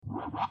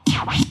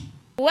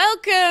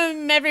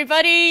Welcome,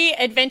 everybody.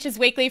 Adventures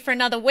Weekly for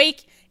another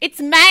week. It's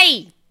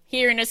May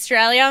here in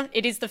Australia.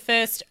 It is the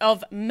 1st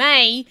of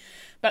May.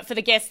 But for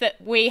the guests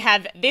that we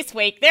have this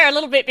week, they're a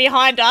little bit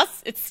behind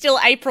us. It's still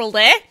April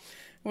there.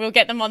 We'll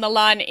get them on the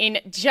line in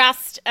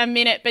just a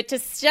minute. But to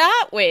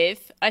start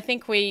with, I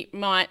think we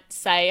might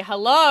say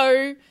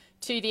hello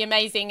to the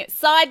amazing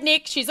Side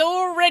Nick. She's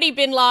already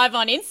been live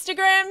on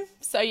Instagram,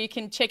 so you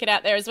can check it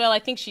out there as well. I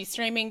think she's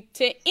streaming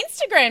to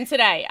Instagram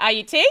today. Are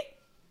you, T?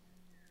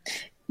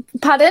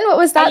 Pardon? What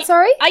was that?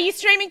 Sorry? Are you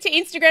streaming to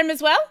Instagram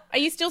as well? Are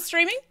you still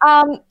streaming?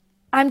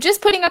 I'm just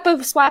putting up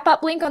a swipe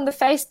up link on the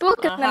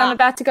Facebook and then I'm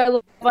about to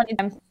go live on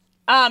Instagram.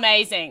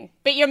 Amazing.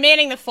 But you're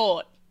manning the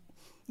fort.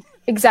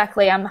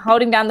 Exactly. I'm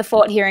holding down the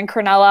fort here in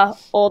Cronulla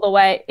all the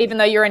way. Even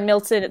though you're in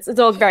Milton, it's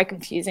all very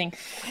confusing.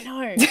 I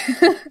know.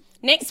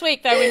 Next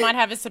week, though, we might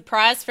have a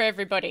surprise for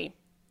everybody.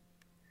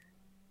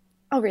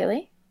 Oh,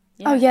 really?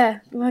 Yeah. Oh, yeah.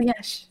 Well,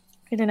 yes.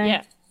 I don't know.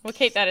 Yeah. We'll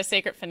keep that a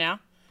secret for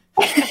now.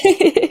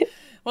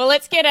 Well,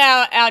 let's get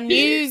our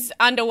news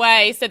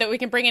underway so that we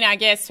can bring in our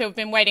guests who have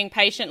been waiting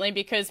patiently,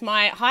 because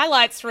my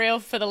highlights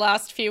reel for the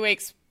last few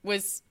weeks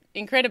was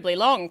incredibly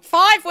long.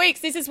 5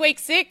 weeks. This is week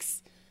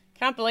 6.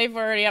 Can't believe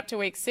we're already up to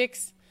week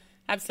 6.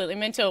 Absolutely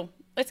mental.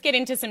 Let's get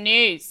into some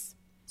news.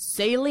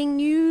 Sailing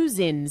news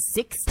in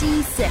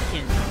 60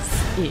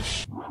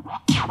 seconds-ish.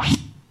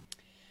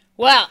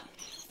 Well,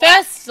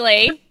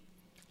 firstly,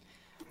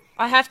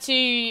 I have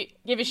to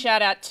give a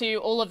shout out to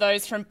all of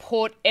those from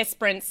Port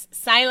Esperance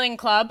Sailing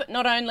Club.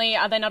 Not only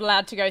are they not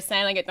allowed to go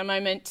sailing at the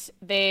moment,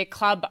 their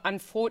club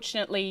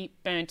unfortunately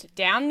burnt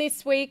down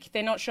this week.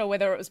 They're not sure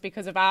whether it was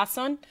because of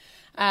arson,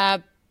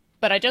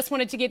 but I just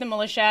wanted to give them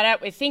all a shout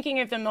out. We're thinking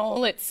of them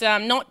all. It's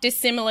not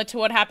dissimilar to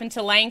what happened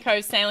to Lane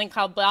Cove Sailing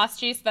Club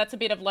last year, so that's a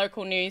bit of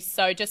local news.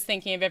 So just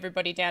thinking of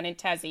everybody down in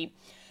Tassie.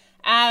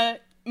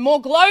 More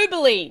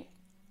globally,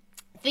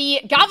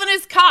 the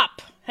Governor's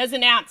Cup has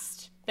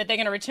announced that they're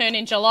going to return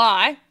in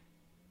July.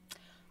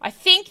 I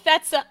think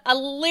that's a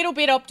little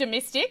bit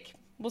optimistic.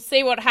 We'll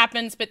see what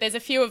happens, but there's a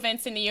few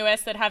events in the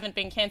US that haven't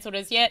been cancelled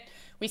as yet.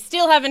 We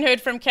still haven't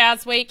heard from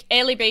Cows Week.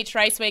 Airlie Beach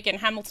Race Week and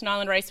Hamilton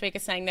Island Race Week are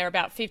saying they're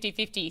about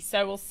 50-50,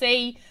 so we'll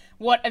see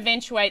what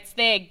eventuates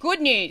there. Good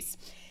news.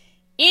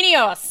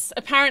 INEOS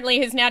apparently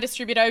has now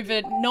distributed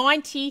over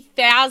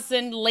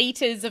 90,000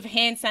 litres of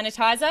hand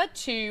sanitizer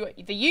to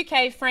the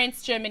UK,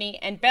 France, Germany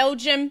and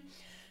Belgium.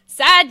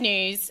 Sad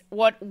news,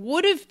 what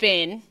would have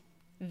been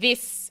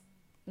this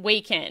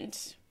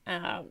weekend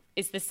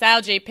is the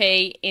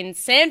SailGP in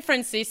San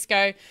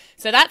Francisco.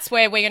 So that's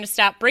where we're going to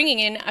start bringing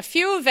in a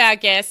few of our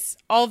guests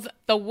of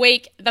the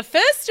week. The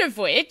first of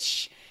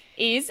which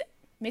is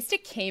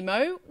Mr.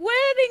 Kimo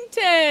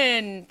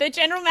Worthington, the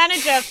general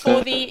manager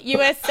for the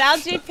US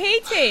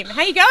SailGP team.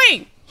 How you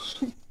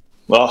going?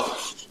 Well,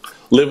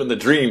 living the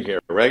dream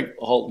here, right?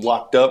 All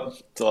locked up.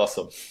 It's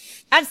awesome.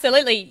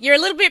 Absolutely. You're a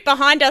little bit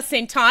behind us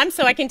in time,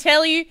 so I can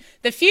tell you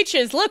the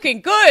future's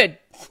looking good.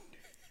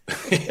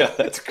 Yeah,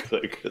 that's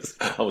good, because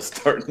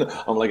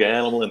I'm like an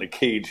animal in a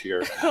cage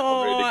here.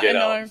 I'm ready to get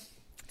out.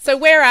 So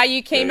where are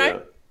you, Kimo? Yeah.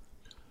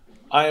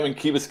 I am in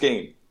Key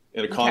Biscayne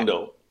in a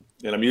condo,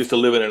 and I'm used to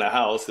living in a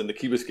house, and the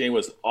Key Biscayne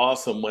was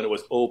awesome when it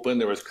was open.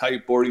 There was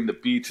kiteboarding. The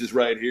beach is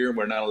right here, and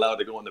we're not allowed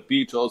to go on the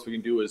beach. All we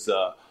can do is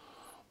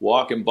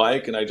walk and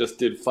bike, and I just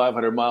did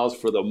 500 miles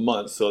for the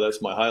month, so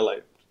that's my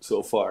highlight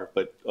so far.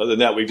 But other than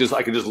that,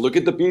 I can just look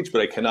at the beach,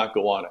 but I cannot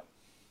go on it.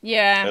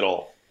 Yeah. At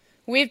all.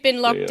 We've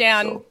been locked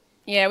down.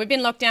 Yeah, we've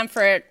been locked down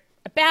for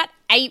about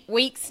 8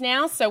 weeks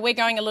now, so we're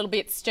going a little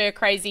bit stir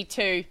crazy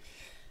too.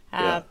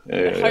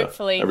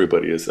 Hopefully,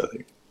 everybody is, I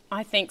think.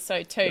 I think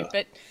so too. Yeah.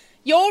 But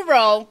your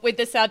role with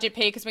the SailGP,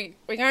 because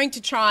we're going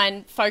to try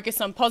and focus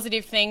on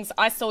positive things.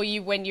 I saw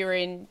you when you were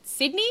in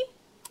Sydney,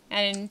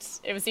 and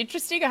it was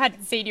interesting. I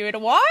hadn't seen you in a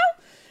while.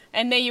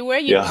 And there you were,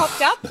 you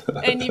popped up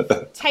and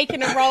you've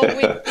taken a role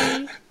with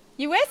the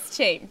US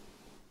team.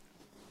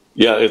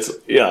 Yeah,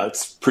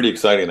 it's pretty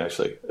exciting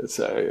actually.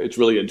 It's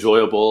really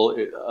enjoyable.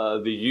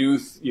 The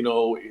youth,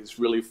 it's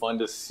really fun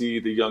to see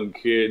the young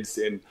kids,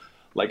 and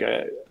like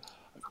I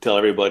tell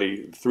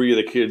everybody, 3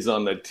 of the kids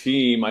on the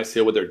team I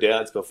sailed with their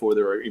dads before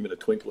there were even a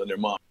twinkle in their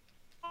mom.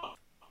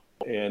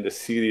 And to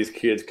see these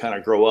kids kind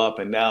of grow up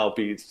and now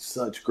be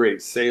such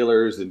great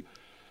sailors, and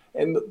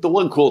the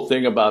one cool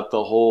thing about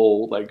the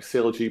whole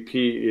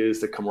SailGP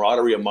is the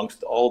camaraderie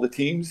amongst all the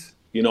teams.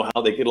 You know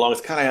how they get along.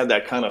 It's kind of had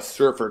that kind of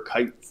surfer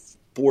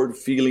kiteboard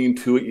feeling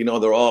to it.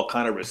 They're all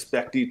kind of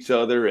respect each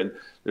other, and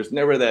there's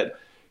never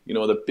that.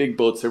 The big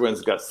boats,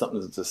 everyone's got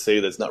something to say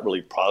that's not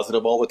really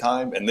positive all the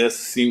time. And this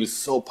seems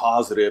so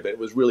positive. It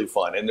was really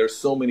fun, and there's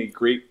so many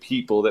great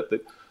people that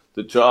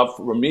the job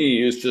for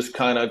me is just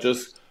kind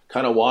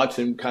of watch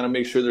and kind of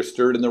make sure they're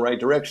stirred in the right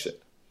direction.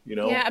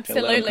 Yeah,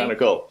 absolutely. And let them kind of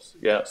go.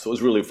 Yeah, so it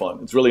was really fun.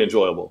 It's really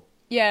enjoyable.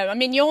 Yeah, I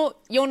mean, you're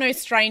no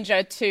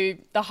stranger to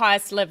the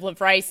highest level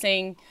of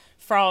racing,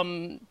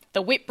 from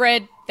the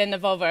Whitbread, then the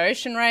Volvo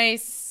Ocean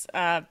Race,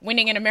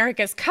 winning an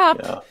America's Cup.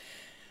 Yeah.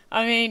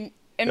 I mean,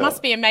 it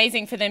must be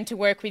amazing for them to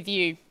work with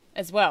you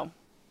as well.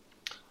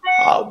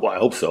 Well, I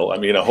hope so. I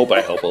mean, I hope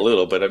I help a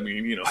little, but I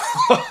mean,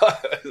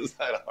 it's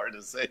kind of hard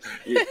to say.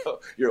 You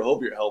hope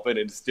you're helping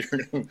and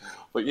steering them,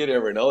 but you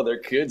never know. They're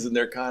kids, and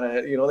they're kind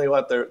of, they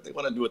want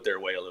to do it their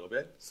way a little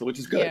bit, so which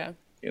is good.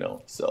 Yeah.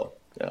 So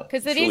yeah.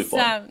 Because it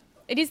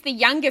is the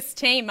youngest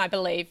team, I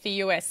believe, the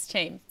US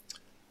team.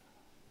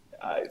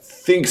 I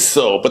think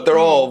so, but they're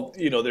all,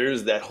 there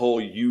is that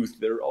whole youth.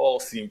 They all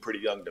seem pretty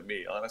young to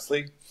me,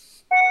 honestly.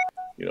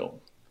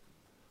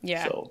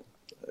 Yeah. So,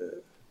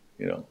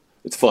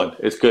 it's fun.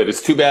 It's good.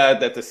 It's too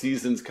bad that the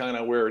season's kind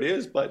of where it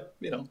is, but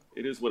it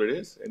is what it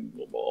is, and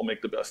we'll all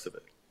make the best of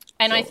it.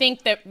 And so, I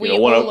think that we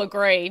all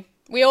agree.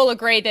 We all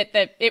agree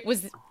that it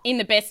was in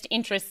the best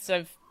interests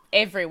of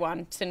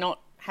everyone to not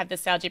have the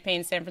SailGP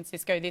in San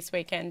Francisco this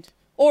weekend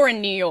or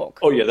in New York.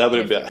 Oh yeah, that would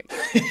have been.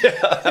 Yeah,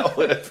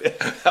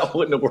 that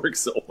wouldn't have worked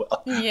so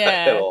well. Yeah.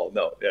 At all.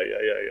 No.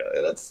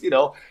 Yeah. That's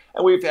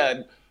and we've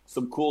had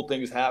some cool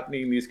things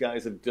happening. These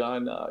guys have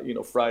done,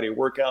 Friday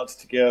workouts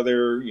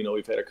together.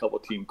 We've had a couple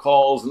of team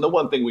calls. And the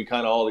one thing we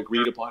kind of all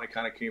agreed upon, it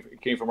kind of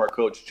came from our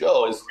coach,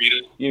 Joe, is,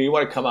 you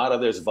want to come out of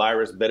this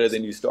virus better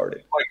than you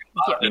started.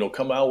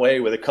 Come our way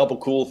with a couple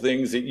cool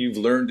things that you've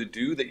learned to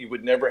do that you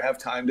would never have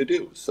time to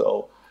do.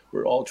 So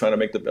we're all trying to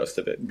make the best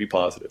of it and be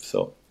positive.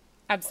 So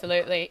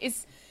absolutely.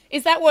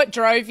 Is that what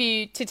drove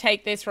you to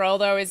take this role,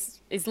 though,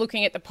 is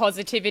looking at the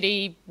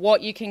positivity,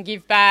 what you can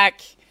give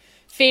back,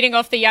 feeding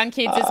off the young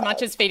kids as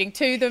much as feeding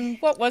to them?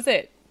 What was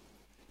it?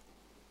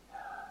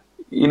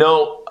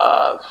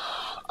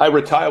 I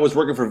retired. I was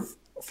working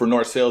for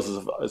North Sales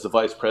as a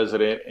vice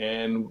president,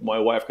 and my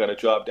wife got a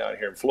job down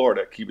here in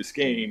Florida, Key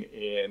Biscayne,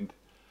 and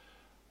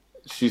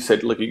she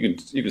said, "Look, you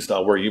can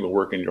stop working. You've been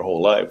working your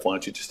whole life. Why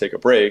don't you just take a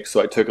break?"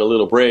 So I took a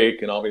little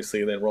break, and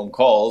obviously then Rome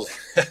calls.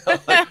 I'm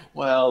like,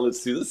 well,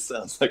 let's see. This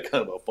sounds like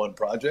kind of a fun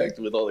project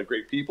with all the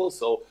great people.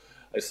 So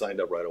I signed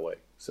up right away.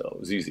 So it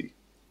was easy.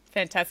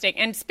 Fantastic.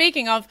 And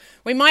speaking of,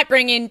 we might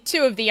bring in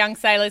two of the young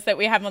sailors that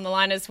we have on the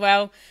line as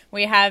well.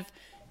 We have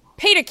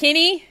Peter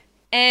Kinney,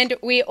 and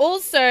we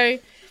also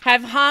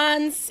have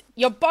Hans.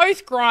 You're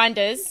both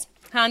grinders.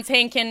 Hans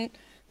Henken,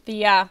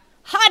 the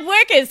hard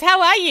workers.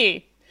 How are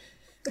you?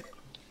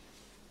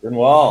 Doing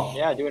well.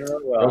 Yeah, doing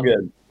really well. Real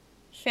good.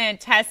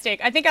 Fantastic.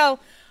 I think I'll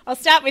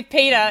start with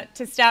Peter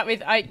to start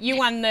with. You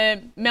won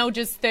the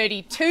Melges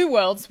 32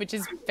 Worlds, which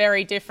is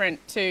very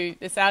different to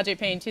the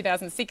SailGP in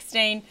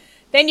 2016.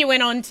 Then you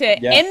went on to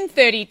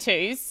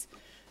M32s.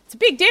 It's a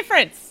big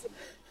difference.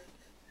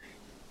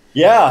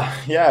 Yeah,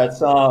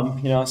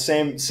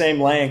 it's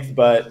same length,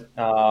 but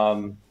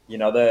the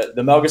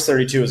Melges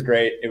 32 was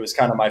great. It was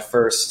kind of my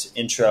first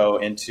intro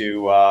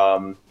into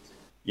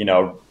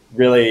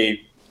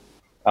really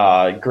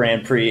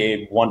Grand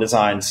Prix one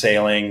design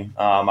sailing.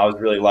 I was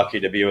really lucky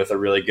to be with a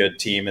really good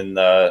team in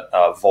the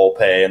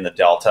Volpe and the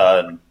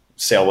Delta, and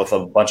sail with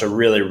a bunch of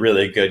really,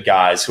 really good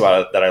guys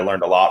that I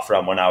learned a lot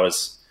from when I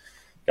was.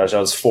 Gosh, that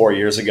was 4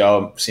 years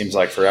ago. Seems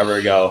like forever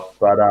ago.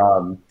 But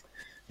the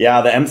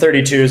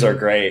M32s are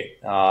great.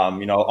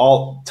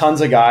 All tons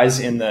of guys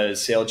in the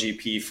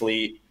SailGP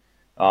fleet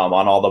on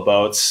all the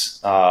boats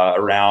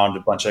around.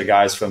 A bunch of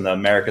guys from the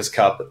America's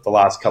Cup the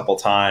last couple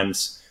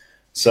times.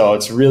 So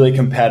it's really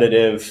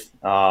competitive.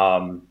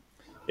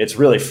 It's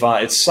really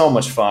fun. It's so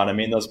much fun. I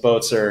mean, those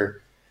boats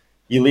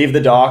you leave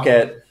the dock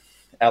at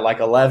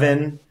like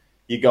 11.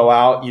 You go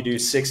out, you do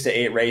 6 to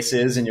 8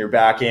 races, and you're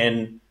back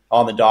in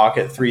on the dock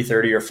at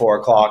 3:30 or 4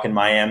 o'clock in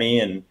Miami.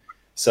 And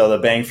so the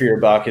bang for your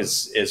buck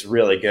is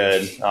really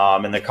good.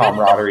 And the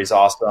camaraderie is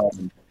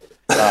awesome.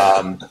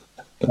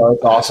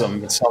 It's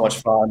awesome. It's so much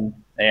fun.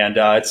 And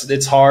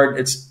it's hard.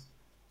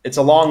 It's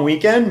a long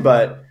weekend,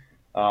 but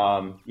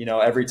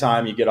every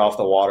time you get off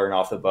the water and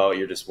off the boat,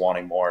 you're just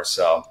wanting more.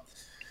 So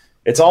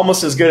it's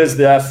almost as good as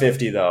the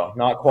F50 though.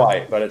 Not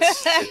quite, but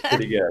it's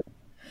pretty good.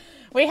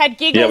 We had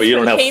giggles. Yeah, but you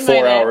don't have Kimo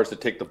 4 hours to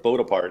take the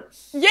boat apart.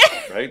 Yeah.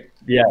 Right?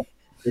 Yeah.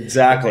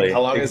 Exactly.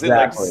 How long is it?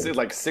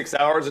 Like 6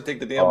 hours to take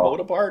the damn boat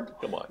apart?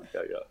 Come on.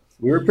 Yeah.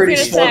 We were pretty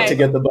stoked to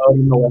get the boat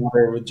in the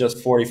water with just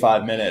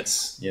 45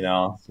 minutes,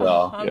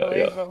 So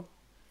unbelievable.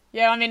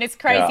 Yeah, I mean, it's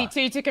crazy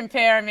too to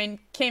compare. I mean,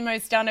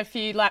 Kimo's done a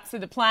few laps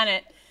of the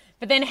planet,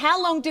 but then how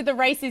long did the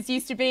races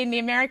used to be in the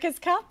America's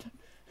Cup?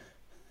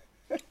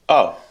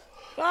 Oh.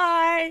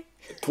 Bye.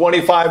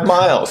 25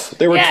 miles.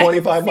 They were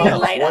 25 See you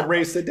miles. later. One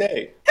race a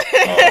day.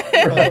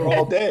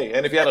 All day.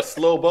 And if you had a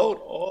slow boat,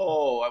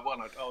 I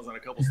was on a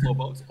couple slow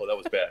boats. Oh, that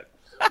was bad.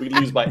 We'd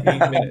lose by 8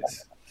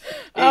 minutes.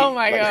 Oh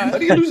my God. How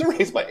do you lose a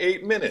race by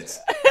 8 minutes?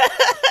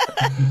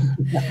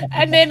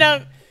 And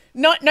then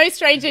no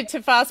stranger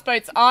to fast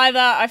boats either.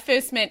 I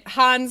first met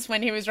Hans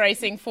when he was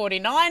racing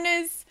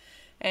 49ers,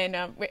 and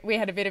we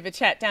had a bit of a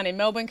chat down in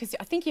Melbourne because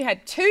I think you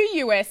had 2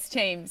 US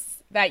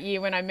teams that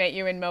year when I met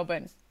you in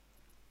Melbourne.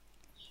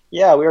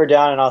 Yeah, we were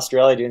down in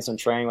Australia doing some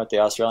training with the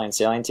Australian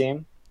sailing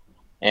team.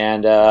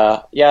 And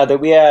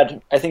we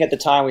had, I think at the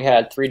time we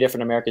had 3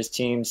 different America's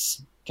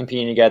teams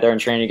competing together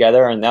and training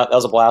together, and that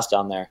was a blast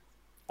down there.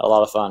 A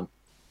lot of fun.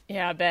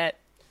 Yeah, I bet.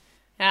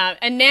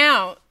 And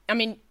now, I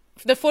mean,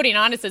 for the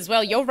 49ers as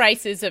well, your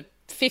races are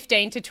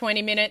 15 to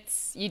 20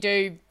 minutes. You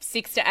do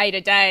 6 to 8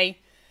 a day.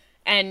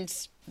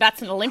 and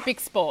that's an Olympic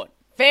sport.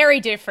 Very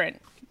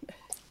different.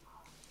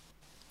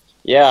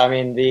 Yeah, I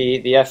mean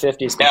the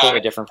F50 is completely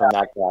different from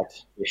that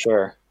craft for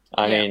sure.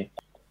 I mean,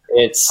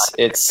 it's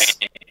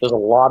there's a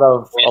lot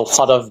of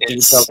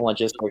details and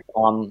logistics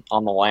on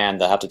the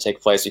land that have to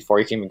take place before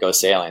you can even go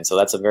sailing. So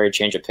that's a very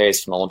change of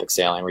pace from Olympic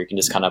sailing, where you can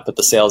just kind of put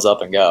the sails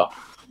up and go.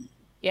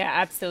 Yeah,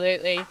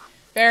 absolutely.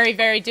 Very,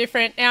 very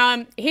different.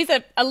 Here's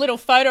a little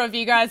photo of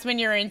you guys when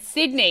you're in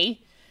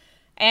Sydney,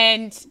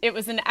 and it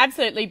was an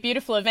absolutely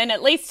beautiful event.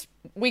 At least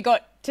we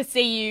got to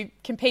see you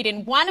compete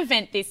in one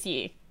event this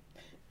year.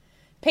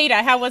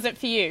 Peter, how was it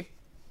for you?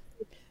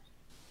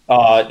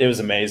 It was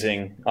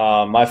amazing.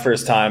 My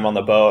first time on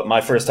the boat,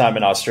 my first time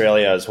in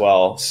Australia as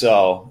well.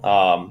 So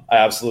I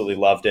absolutely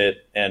loved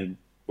it. And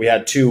we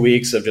had 2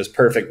 weeks of just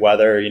perfect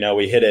weather. You know,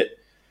 we hit it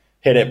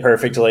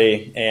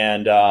perfectly.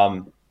 And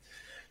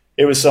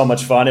it was so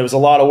much fun. It was a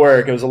lot of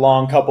work. It was a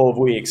long couple of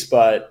weeks,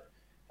 but,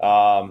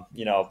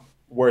 you know,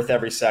 worth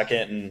every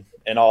second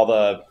and all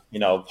the, you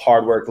know,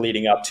 hard work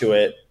leading up to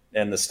it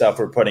and the stuff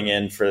we're putting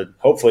in for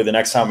hopefully the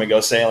next time we go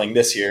sailing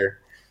this year.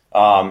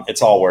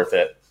 It's all worth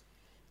it.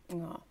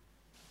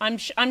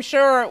 I'm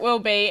sure it will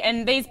be.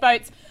 And these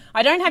boats,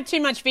 I don't have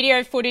too much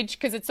video footage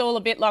because it's all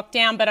a bit locked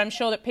down, but I'm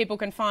sure that people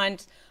can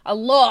find a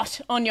lot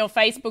on your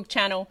Facebook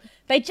channel.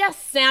 They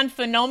just sound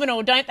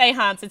phenomenal, don't they,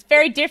 Hans? It's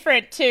very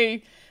different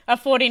to a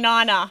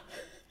 49er.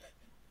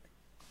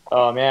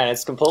 Oh man,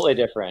 it's completely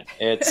different.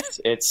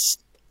 It's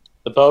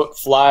the boat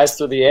flies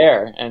through the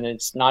air and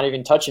it's not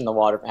even touching the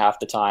water half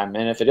the time.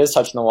 And if it is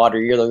touching the water,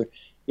 you're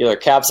either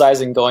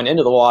capsizing going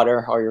into the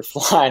water or you're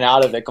flying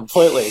out of it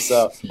completely.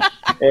 So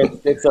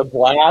it's a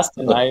blast.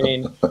 And I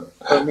mean,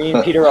 for me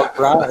and Peter up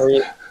front,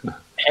 we're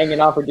hanging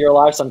on for dear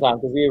life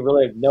sometimes because we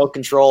really have no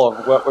control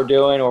of what we're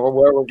doing or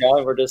where we're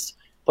going. We're just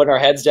putting our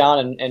heads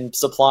down and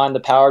supplying the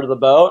power to the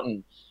boat,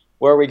 and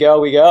where we go,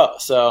 we go.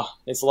 So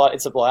it's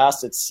a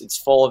blast. It's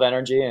full of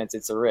energy, and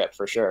it's a rip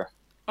for sure.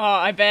 Oh,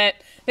 I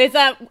bet. There's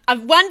a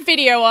one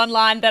video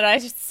online that I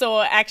just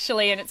saw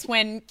actually, and it's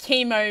when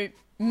Kimo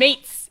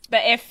meets the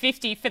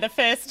F50 for the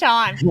first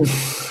time.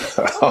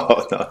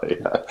 Oh, no,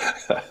 yeah.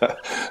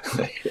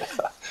 Yeah.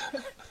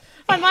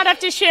 I might have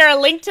to share a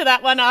link to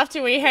that one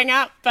after we hang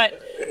up,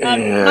 but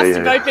must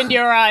have opened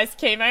your eyes,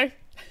 Kimo.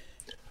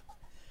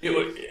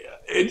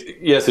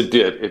 Yes, it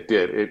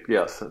did.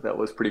 Yes, that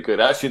was pretty good.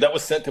 Actually, that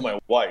was sent to my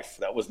wife.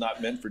 That was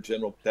not meant for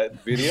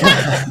that video.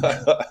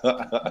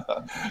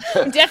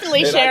 I'm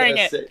definitely sharing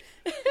it.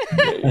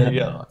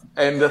 Yeah.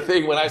 And the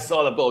thing, when I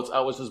saw the boats, I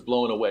was just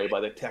blown away by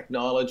the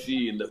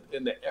technology and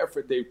the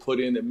effort they put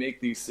in to make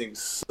these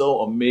things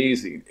so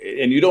amazing.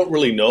 And you don't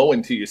really know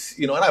until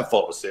you know, and I've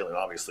followed sailing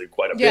obviously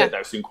quite a bit. And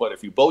I've seen quite a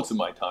few boats in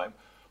my time,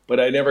 but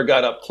I never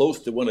got up close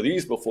to one of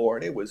these before.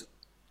 And it was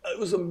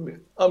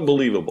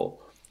unbelievable.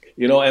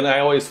 You know, and I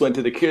always went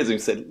to the kids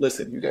and said,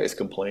 listen, you guys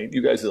complain.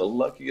 You guys are the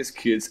luckiest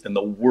kids in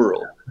the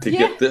world to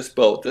get this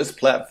boat, this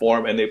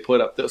platform, and they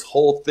put up this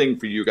whole thing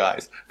for you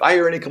guys. If I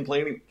hear any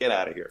complaining, get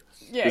out of here.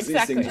 Yeah,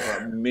 exactly. These things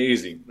are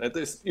amazing.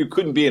 You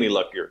couldn't be any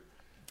luckier.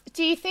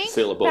 Do you think to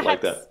sail a boat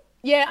like that?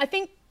 Yeah, I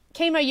think,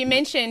 Kimo, you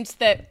mentioned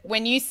that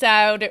when you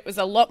sailed, it was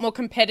a lot more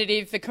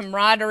competitive. The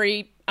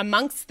camaraderie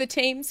amongst the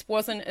teams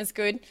wasn't as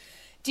good.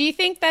 Do you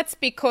think that's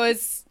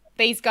because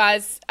these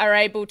guys are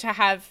able to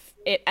have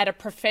it at a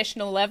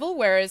professional level,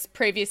 whereas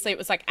previously it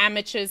was like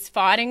amateurs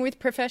fighting with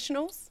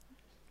professionals?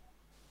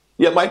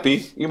 Yeah, it might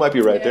be. You might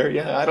be right there.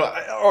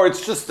 Yeah, or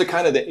it's just the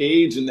kind of the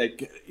age and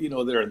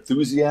their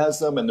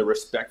enthusiasm and the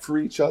respect for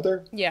each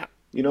other. Yeah.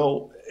 You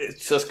know, it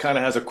just kind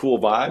of has a cool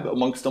vibe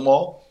amongst them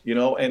all. You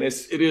know, and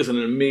it is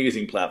an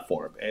amazing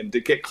platform. And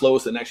to get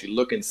close and actually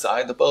look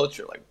inside the boats,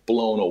 you're like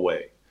blown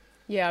away.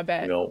 Yeah, I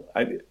bet. You know,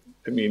 I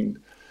mean,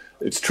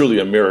 it's truly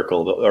a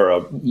miracle or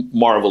a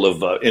marvel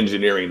of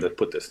engineering that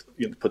put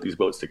these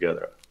boats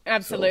together.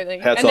 Absolutely.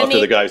 So hats off to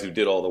the guys who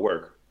did all the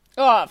work.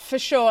 Oh, for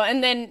sure.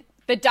 And then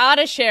the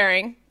data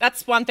sharing,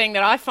 that's one thing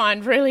that I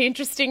find really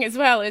interesting as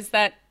well, is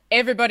that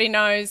everybody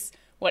knows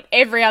what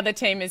every other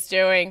team is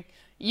doing.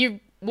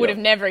 You would have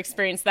never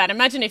experienced that.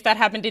 Imagine if that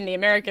happened in the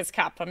America's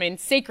Cup. I mean,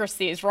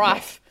 secrecy is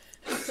rife.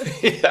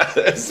 Yeah,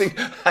 the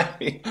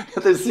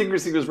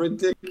secrecy was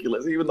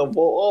ridiculous. Even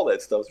all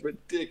that stuff's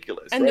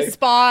ridiculous. And right? the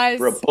spies.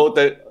 For a boat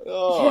that, the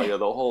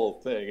whole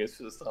thing. It's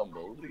just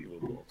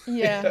unbelievable.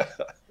 Yeah.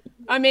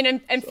 I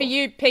mean, and for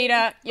you,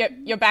 Peter,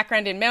 your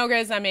background in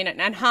Melges, I mean,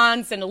 and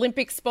Hans, an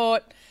Olympic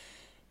sport,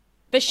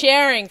 the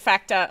sharing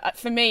factor,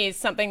 for me, is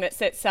something that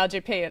sets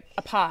SailGP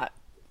apart.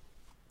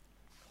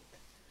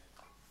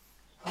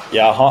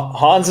 Yeah,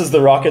 Hans is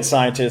the rocket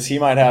scientist. He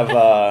might have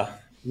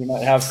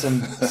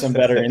some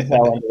better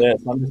intel into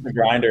this. I'm just a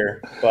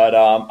grinder, but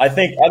I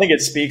think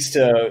it speaks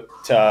to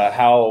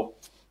how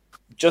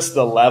just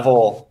the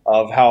level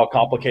of how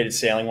complicated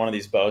sailing one of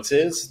these boats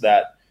is.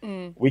 That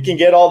we can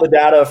get all the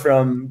data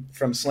from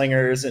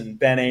Slingers and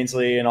Ben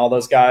Ainsley and all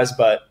those guys,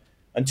 but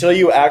until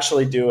you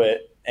actually do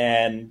it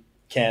and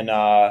can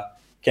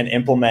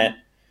implement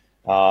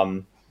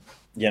all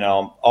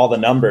the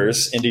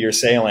numbers into your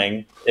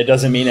sailing, it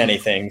doesn't mean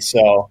anything.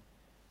 So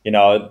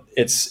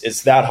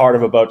it's that hard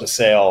of a boat to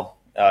sail,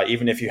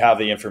 even if you have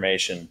the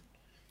information.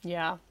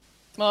 Yeah.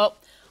 Well,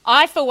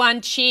 I, for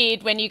one,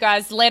 cheered when you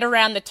guys led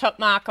around the top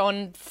mark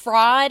on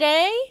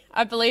Friday,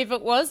 I believe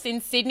it was,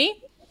 in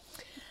Sydney.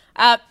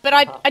 But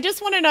I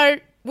just want to know,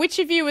 which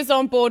of you was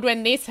on board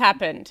when this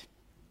happened?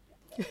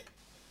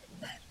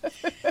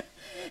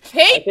 Pete?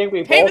 I think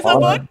we Pete both was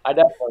on board? I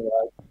definitely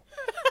was.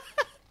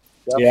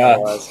 Yeah.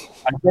 Was.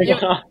 I think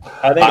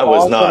I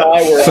was Hans not. and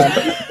I were on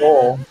each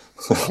goal.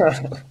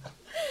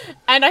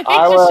 And I think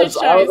I this just was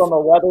shows... on the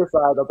weather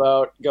side of the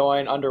boat,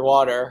 going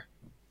underwater,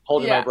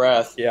 holding Yeah. my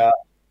breath. Yeah.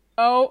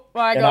 Oh,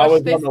 my And gosh. I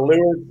was this- on the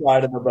leeward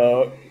side of the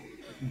boat,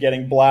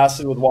 getting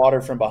blasted with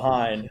water from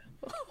behind.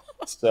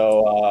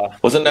 So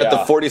Wasn't that the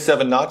yeah,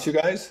 47 knots, you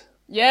guys?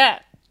 Yeah.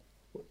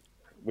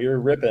 we were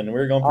ripping. We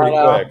were going I pretty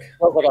know. quick. It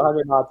feels like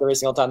 100 knots every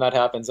single time that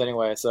happens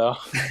anyway, so.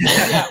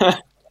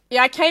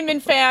 Yeah, I came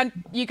and found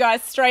you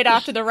guys straight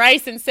after the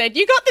race and said,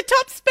 you got the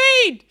top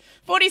speed,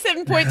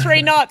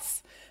 47.3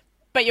 knots.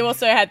 But you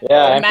also had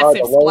Yeah, a and probably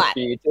massive the low splat.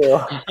 speed, too.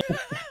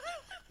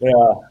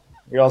 Yeah.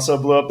 We also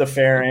blew up the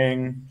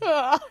fairing.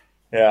 Oh,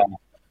 Yeah.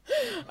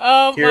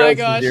 my Heroes to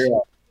gosh.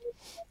 zero.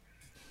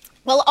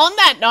 Well, on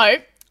that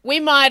note, we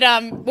might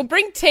we'll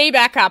bring T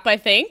back up, I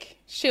think.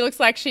 She looks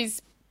like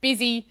she's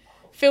busy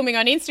filming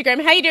on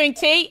Instagram. How you doing,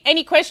 T?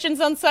 Any questions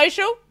on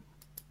social?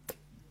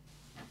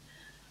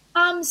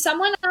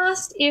 Someone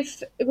asked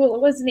if, well,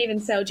 it wasn't even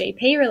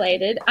SailGP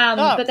related,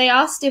 but they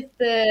asked if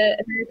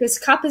the America's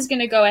Cup is going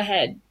to go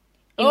ahead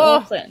in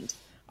Auckland.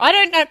 I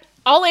don't know.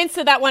 I'll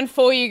answer that one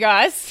for you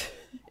guys,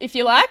 if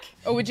you like.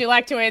 Or would you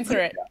like to answer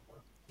it?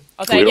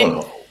 I'll take We it. don't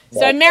know.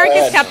 So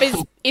America's Cup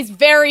is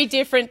very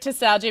different to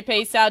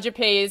SailGP.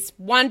 SailGP is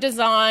one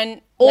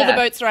design. All the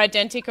boats are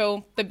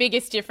identical. The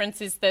biggest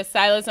difference is the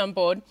sailors on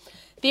board.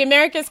 The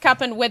America's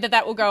Cup and whether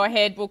that will go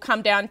ahead will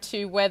come down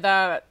to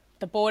whether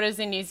the borders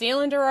in New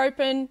Zealand are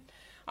open.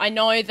 I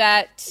know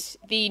that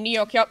the New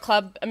York Yacht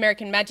Club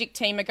American Magic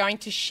team are going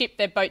to ship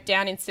their boat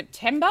down in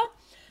September.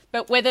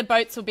 But whether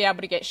boats will be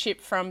able to get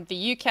shipped from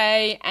the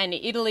UK and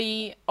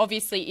Italy,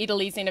 obviously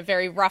Italy's in a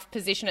very rough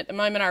position at the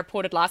moment. I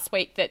reported last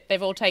week that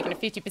they've all taken a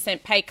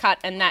 50% pay cut,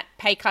 and that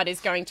pay cut is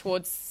going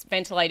towards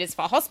ventilators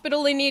for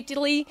hospital in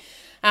Italy,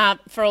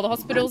 for all the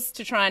hospitals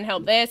to try and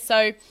help there.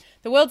 So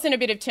the world's in a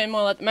bit of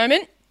turmoil at the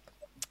moment,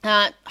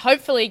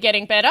 hopefully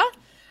getting better.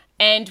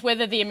 And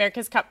whether the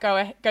America's Cup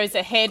goes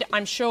ahead,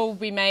 I'm sure will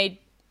be made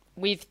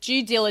with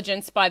due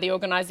diligence by the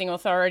organising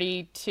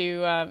authority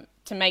to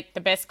make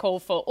the best call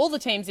for all the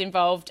teams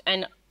involved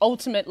and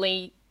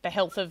ultimately the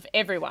health of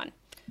everyone.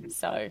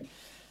 So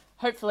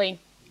hopefully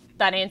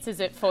that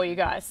answers it for you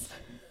guys.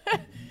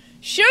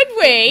 Should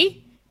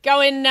we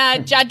go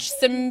and judge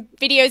some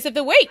videos of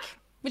the week?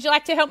 Would you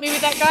like to help me with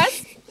that,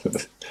 guys?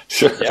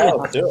 Sure. Yeah,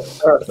 let's do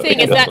it.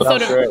 Seeing as that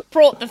sort of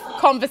brought the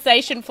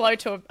conversation flow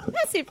to a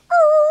massive...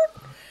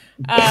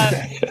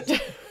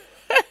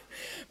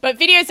 But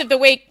videos of the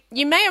week,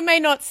 you may or may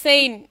not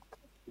seen,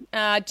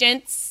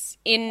 gents,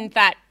 in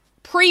that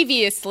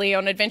previously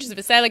on Adventures of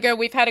a Sailor Girl,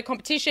 we've had a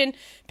competition.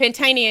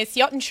 Pentanius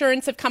Yacht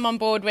Insurance have come on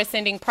board. We're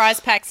sending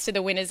prize packs to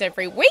the winners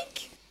every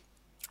week.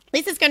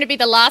 This is going to be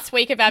the last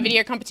week of our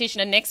video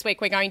competition, and next week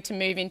we're going to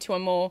move into a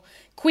more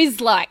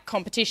quiz-like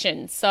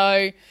competition.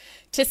 So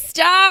to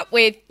start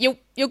with, you'll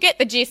get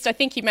the gist. I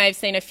think you may have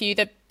seen a few.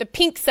 The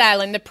pink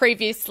sail in the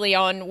previously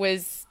on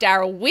was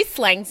Daryl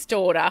Whislang's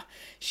daughter.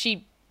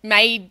 She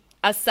made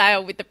a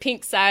sail with the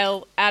pink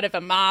sail out of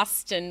a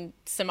mast and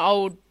some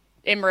old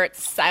Emirates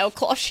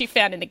sailcloth she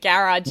found in the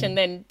garage, and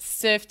then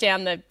surfed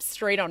down the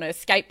street on her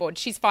skateboard.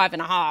 She's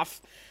 5.5.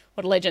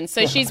 What a legend.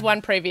 So she's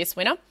one previous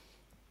winner.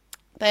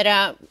 But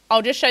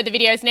I'll just show the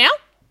videos now,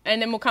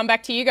 and then we'll come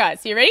back to you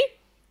guys. You ready?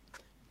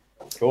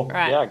 Cool. All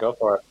right. Yeah, go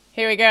for it.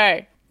 Here we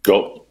go.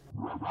 Go.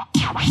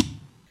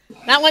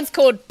 That one's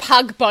called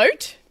Pug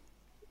Boat.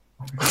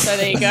 So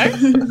there you go.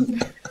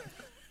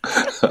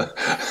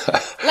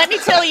 Let me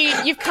tell you,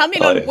 you've come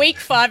in on week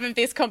 5 of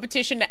this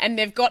competition and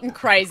they've gotten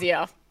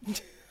crazier.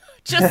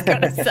 Just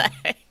gotta say.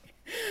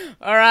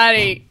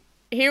 Alrighty,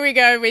 here we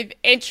go with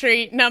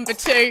entry number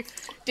 2.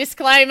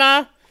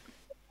 Disclaimer,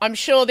 I'm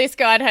sure this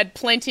guide had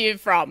plenty of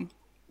from.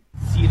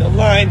 See the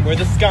line where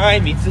the sky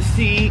meets the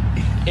sea,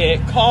 it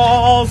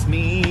calls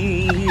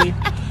me,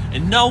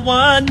 and no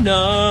one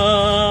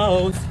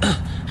knows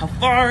how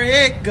far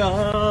it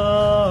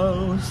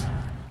goes.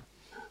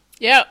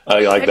 Yep. I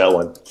like that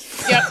one.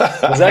 Yep.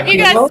 Was that You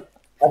guys- Kimo?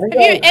 I think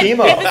that was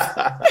Kimo.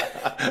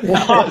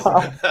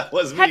 That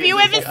was me Have you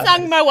and ever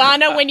sung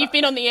Moana when you've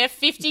been on the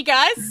F50,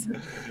 guys?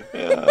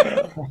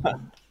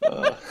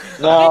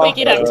 No, think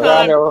you'd have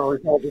time.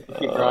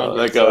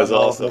 that guy was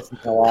awesome.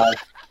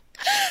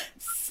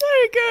 So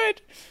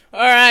good.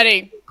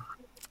 Alrighty.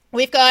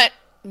 We've got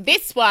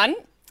this one.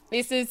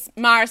 This is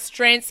Mara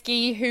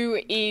Stransky, who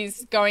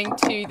is going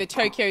to the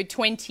Tokyo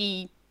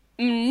 20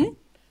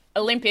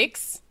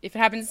 Olympics, if it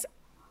happens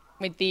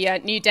with the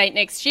new date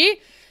next year.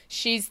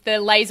 She's the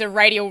laser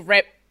radial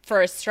rep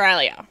for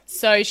Australia.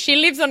 So she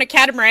lives on a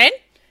catamaran,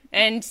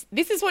 and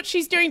this is what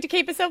she's doing to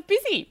keep herself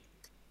busy.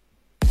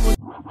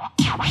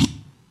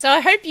 So I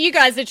hope you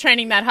guys are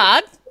training that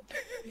hard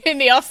in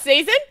the off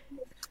season.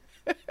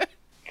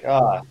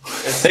 God,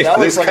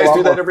 These guys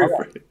do that every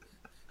Friday.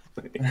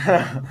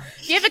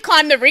 You ever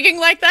climb the rigging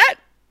like that?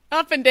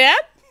 Up and down?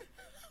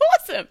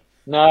 Awesome.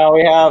 No,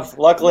 we have.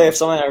 Luckily, if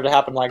something ever to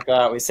happen like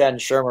that, we send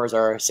Shermer's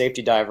our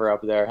safety diver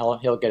up there.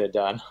 He'll get it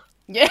done.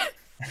 Yeah.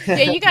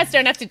 Yeah, you guys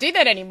don't have to do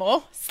that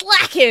anymore.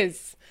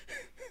 Slackers.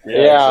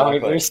 Yeah,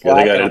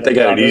 exactly. They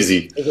got it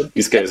easy.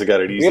 These guys have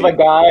got it easy. We have a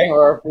guy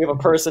or we have a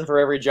person for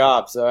every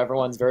job, so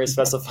everyone's very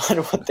specified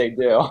in what they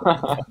do.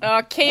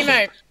 Oh,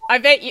 Kimo, I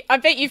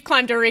bet you've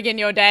climbed a rig in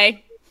your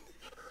day.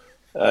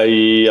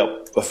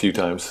 Yep, a few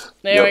times.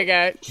 There we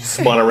go.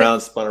 Spun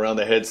around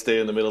the head, stay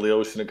in the middle of the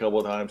ocean a couple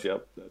of times.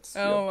 Yep.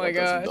 My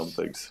gosh. Some dumb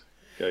things.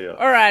 Yeah.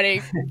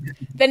 Alrighty.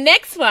 The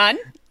next one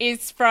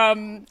is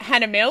from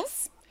Hannah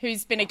Mills,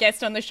 who's been a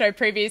guest on the show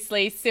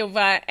previously,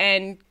 silver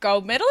and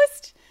gold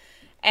medalist,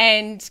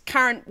 and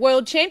current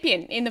world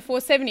champion in the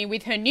 470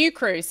 with her new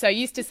crew. So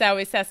used to sail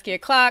with Saskia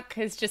Clark,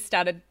 has just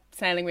started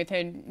sailing with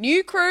her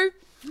new crew,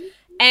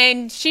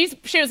 and she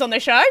was on the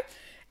show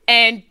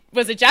and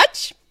was a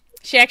judge.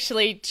 She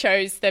actually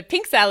chose the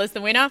pink sail as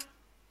the winner.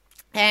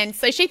 And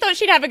so she thought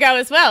she'd have a go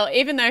as well,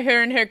 even though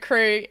her and her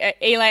crew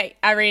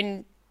are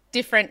in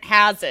different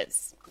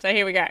houses. So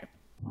here we go.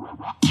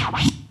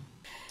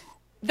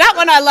 That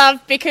one I love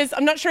because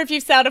I'm not sure if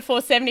you've sailed a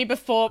 470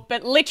 before,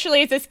 but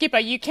literally as a skipper,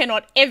 you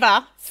cannot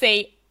ever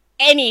see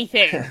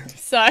anything.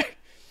 So,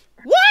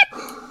 what?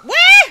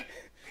 Where?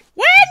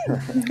 When?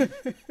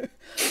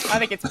 I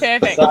think it's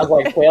perfect. Sounds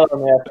like Taylor in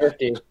the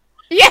F50.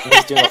 Yeah. He's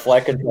just doing a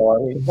flight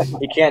control.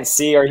 He can't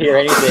see or hear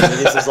anything.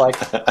 He just is like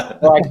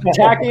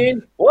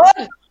tacking.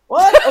 What?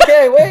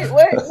 Okay, wait.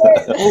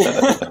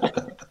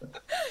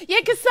 Yeah,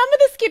 because some of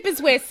the skippers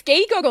wear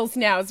ski goggles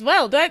now as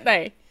well, don't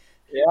they?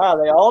 Yeah,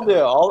 they all do.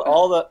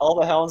 All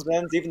the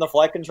helmsmen, even the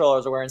flight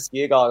controllers are wearing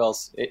ski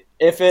goggles.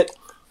 To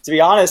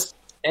be honest,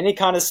 any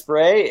kind of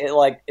spray,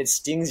 it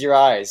stings your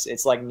eyes.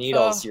 It's like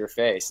needles to your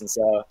face, and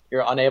so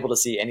you're unable to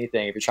see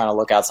anything if you're trying to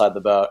look outside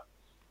the boat.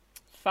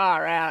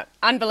 Far out.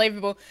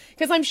 Unbelievable.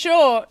 Because I'm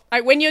sure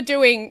when you're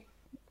doing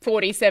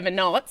 47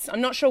 knots,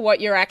 I'm not sure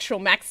what your actual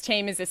max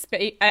speed as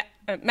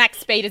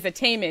a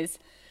team is,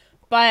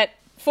 but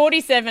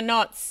 47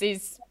 knots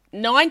is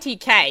 90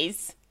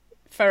 Ks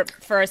for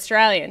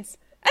Australians.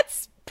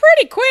 That's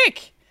pretty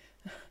quick.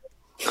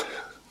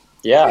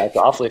 Yeah, it's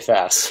awfully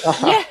fast.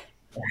 Yeah.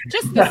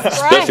 Just the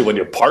spray. Especially when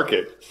you park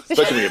it.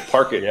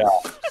 Yeah.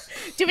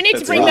 Do we need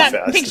to bring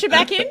that picture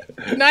back in?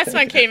 Nice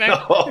one, Kimo.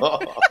 No,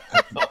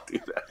 don't do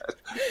that.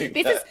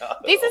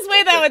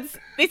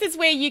 This is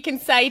where you can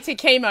say to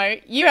Kimo,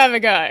 "You have a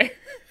go."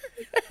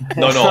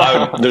 No.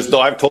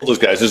 I've told those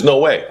guys, there's no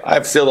way.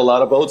 I've sailed a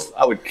lot of boats.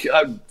 I'd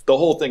wreck the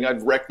whole thing.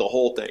 I'd wreck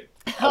it.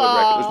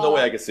 There's no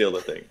way I could sail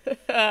the thing.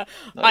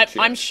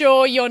 I'm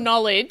sure your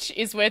knowledge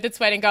is worth its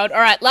weight in gold. All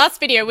right, last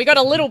video. We got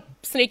a little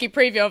sneaky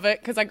preview of it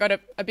because I got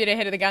a bit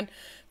ahead of the gun.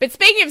 But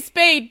speaking of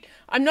speed,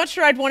 I'm not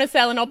sure I'd want to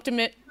sail an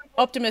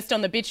Optimist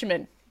on the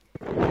bitumen.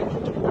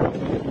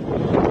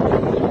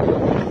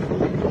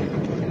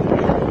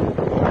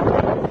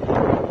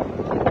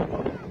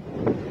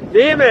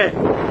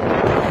 Dime.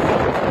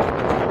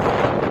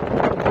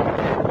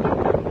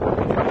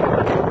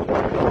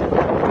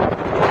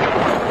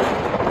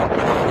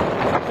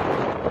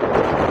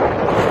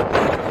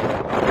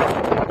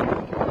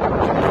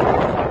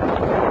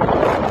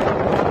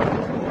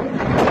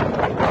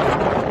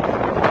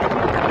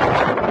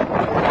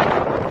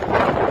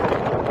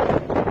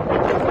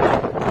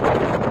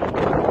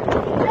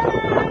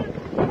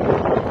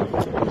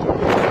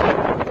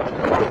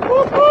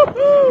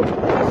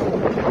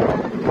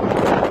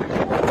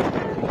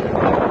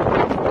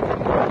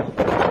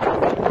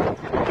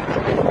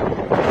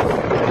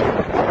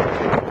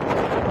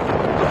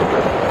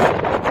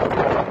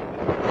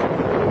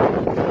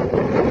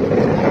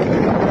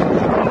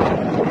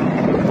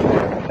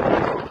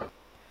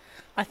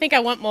 I think I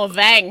want more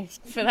Vang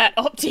for that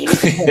Opti.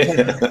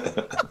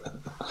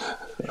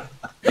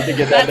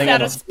 That's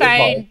out of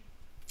Spain.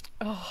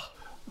 Oh.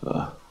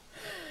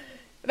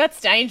 That's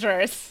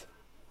dangerous.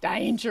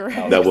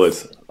 That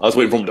was. I was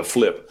waiting for him to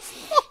flip.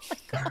 Oh my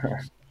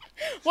God.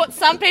 What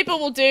some people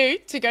will do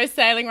to go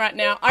sailing right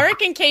now, I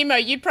reckon, Kimo,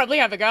 you'd probably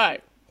have a go.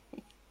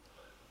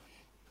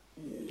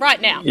 Right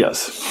now.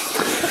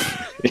 Yes.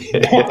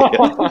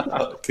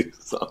 I'll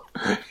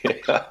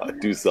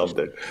do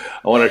something.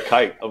 I want to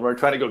kite. I'm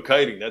trying to go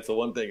kiting. That's the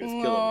one thing that's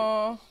killing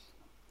me.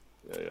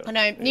 Yeah. I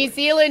know. Anyway. New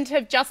Zealand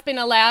have just been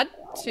allowed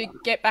to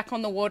get back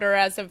on the water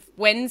as of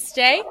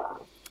Wednesday,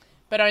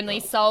 but only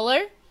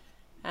solo.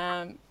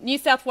 New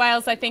South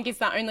Wales, I think, is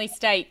the only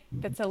state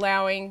that's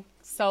allowing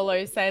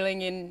solo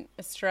sailing in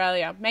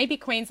Australia. Maybe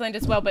Queensland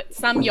as well, but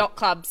some yacht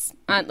clubs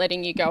aren't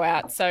letting you go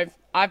out. So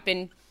I've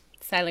been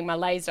sailing my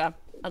laser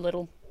a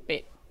little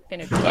bit.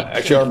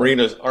 Actually,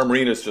 our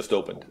marina's just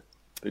opened.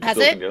 Has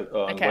it?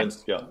 Okay.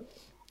 Wednesday,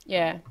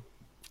 yeah.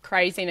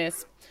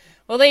 Craziness.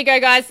 Well, there you go,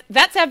 guys.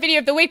 That's our video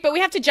of the week, but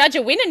we have to judge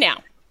a winner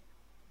now.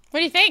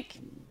 What do you think?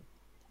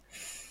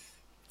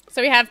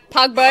 So we have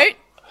Pug Boat.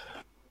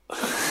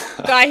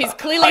 guy who's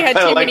clearly had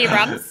too many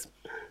rums.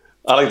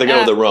 I like the guy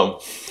with the rum.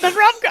 The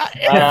rum guy.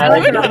 I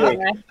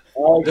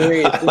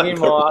agree. Singing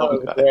Moana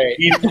was great.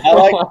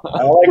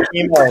 I like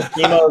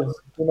Kimo.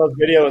 Kimo's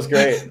video was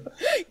great.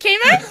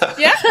 Kimo?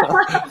 Yeah?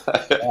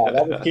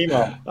 That was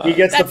Kimo. He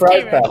gets That's the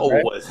prize Kimo.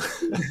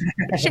 pass,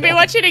 right? Should we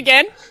watch it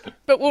again?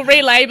 But we'll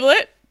relabel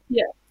it.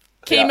 Yeah.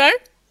 Kimo?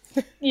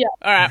 Yeah.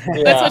 All right.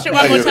 Let's watch it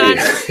one more time.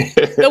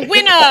 The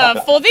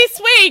winner for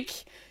this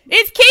week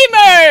is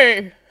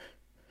Kimo.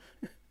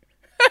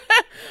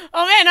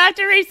 Oh, man, I have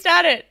to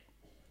restart it.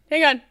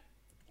 Hang on.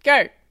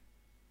 Go.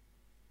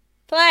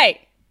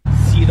 Play.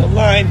 See the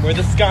line where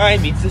the sky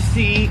meets the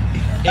sea.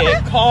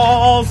 It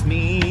calls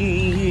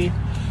me,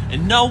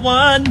 and no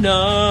one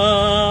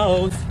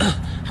knows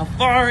how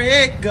far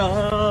it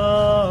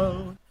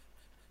goes.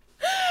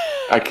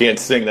 I can't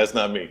sing. That's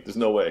not me. There's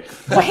no way.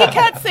 Well, he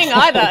can't sing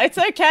either. It's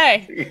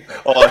okay.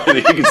 Oh,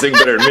 he can sing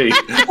better than me.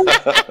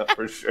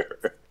 For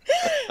sure.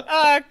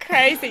 Oh,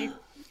 crazy.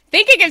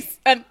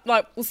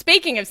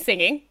 Speaking of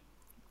singing,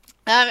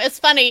 it's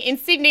funny. In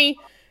Sydney,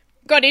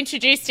 got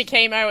introduced to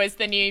Kimo as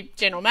the new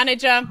general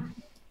manager.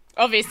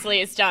 Obviously,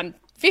 has done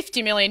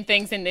 50 million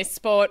things in this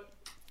sport.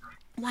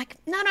 I'm like,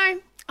 no,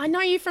 I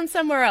know you from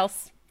somewhere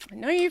else.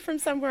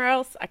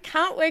 I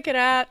can't work it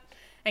out.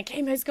 And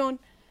Kimo's gone,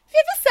 have you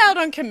ever sailed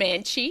on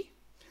Comanche?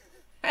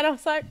 And I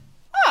was like,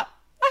 oh,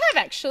 I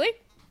have actually,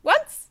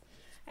 once.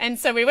 And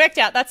so we worked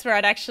out that's where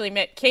I'd actually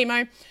met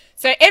Kimo.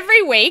 So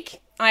every week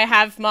I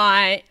have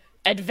my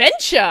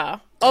Adventure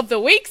of the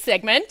Week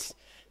segment.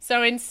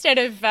 So instead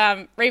of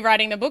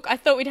rewriting the book, I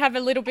thought we'd have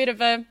a little bit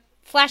of a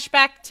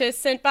flashback to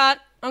St. Bart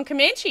on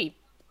Comanche,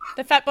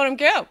 the fat bottom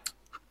girl.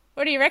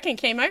 What do you reckon,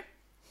 Kimo?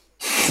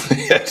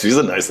 Yeah, she's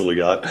a nice little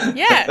yacht.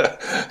 Yeah.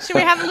 Should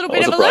we have a little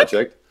bit of a project.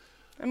 Look?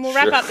 And we'll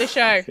wrap up the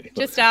show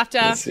just after.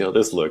 Let's see how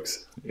this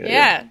looks.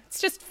 Yeah.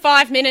 It's just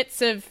 5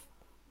 minutes of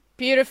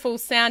beautiful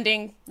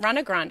sounding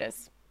runner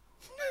grinders.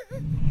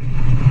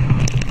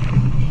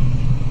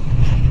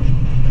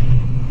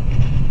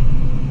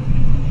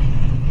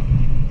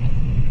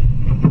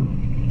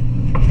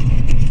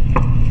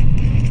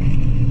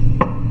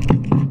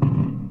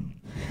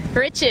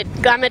 Richard,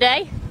 glamour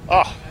day?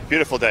 Oh,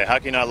 beautiful day. How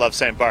can you not love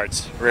St.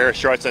 Bart's? We're here,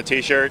 shorts and a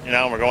t-shirt,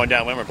 and we're going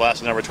downwind, we're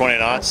blasting over 20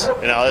 knots.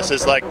 This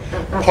is like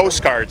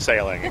postcard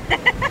sailing.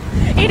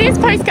 It is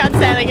postcard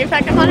sailing. In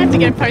fact, I might have to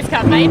get a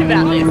postcard made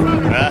about this.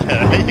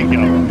 There you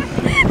go.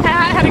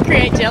 How to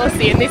create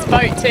jealousy in this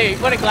boat too.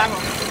 What a glamour.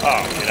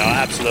 Oh,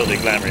 absolutely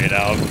glamour,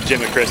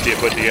 Jim and Christy have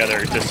put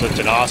together just such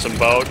an awesome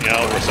boat.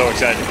 We're so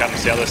excited to come and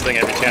sail this thing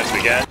every chance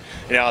we get.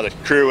 The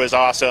crew is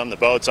awesome, the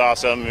boat's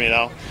awesome,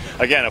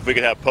 Again, if we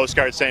could have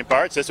postcard St.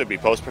 Bart's, this would be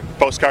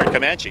postcard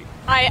Comanche.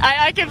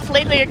 I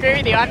completely agree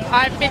with you.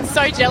 I've been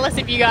so jealous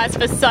of you guys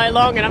for so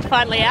long, and I'm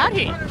finally out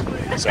here.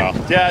 So,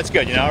 yeah, it's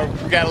good. We're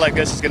kind of like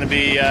this. It's going to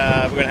be,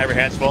 we're going to have her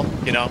hands full.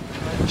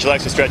 She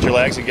likes to stretch her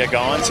legs and get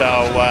going. So,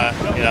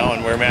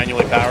 and we're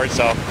manually powered.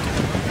 So,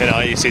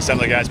 you see some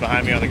of the guys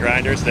behind me on the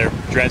grinders. They're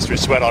drenched with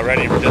sweat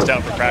already. We're just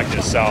out for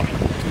practice. So,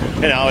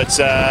 it's,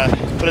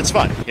 but it's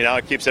fun.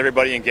 It keeps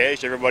everybody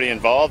engaged, everybody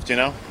involved. We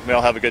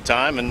all have a good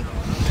time, and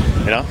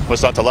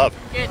what's not to love?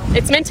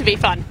 It's meant to be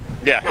fun.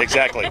 Yeah,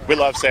 exactly. We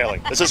love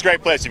sailing. This is a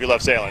great place if you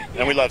love sailing,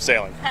 and we love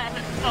sailing.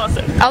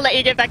 Awesome. I'll let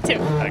you get back to it.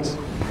 Thanks.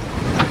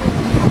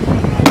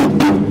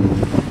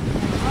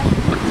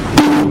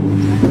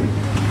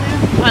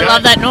 I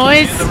love that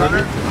noise.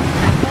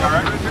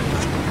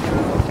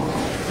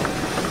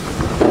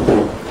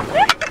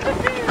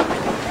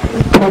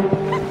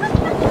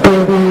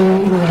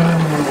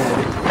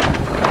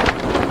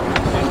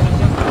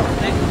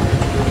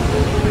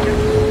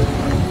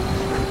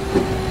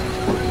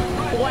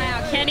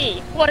 Wow,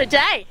 Kenny, what a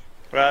day.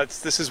 Well,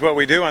 this is what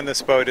we do on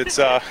this boat. It's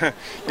you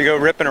go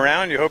ripping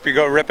around. You hope you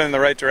go ripping in the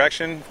right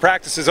direction.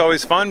 Practice is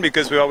always fun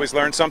because we always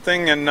learn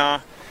something, and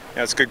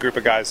it's a good group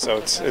of guys, so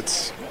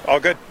it's all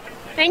good.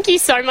 Thank you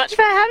so much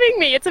for having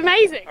me. It's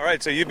amazing. All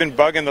right, so you've been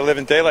bugging the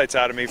living daylights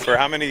out of me for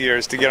how many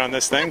years to get on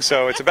this thing?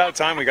 So it's about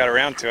time we got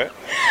around to it.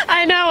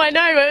 I know.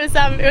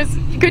 It was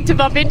good to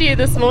bump into you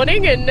this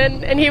morning,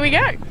 and here we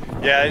go.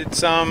 Yeah, it's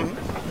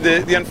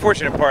the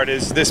unfortunate part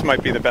is this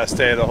might be the best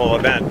day of the whole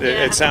event.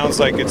 It sounds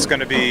like it's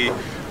going to be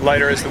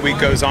lighter as the week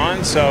goes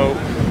on. So,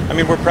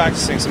 we're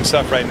practicing some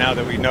stuff right now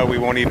that we know we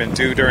won't even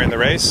do during the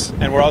race,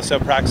 and we're also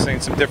practicing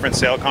some different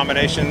sail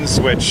combinations,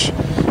 which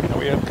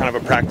we have kind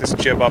of a practice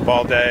jib up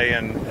all day,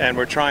 and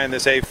we're trying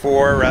this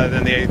A4 rather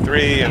than the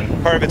A3,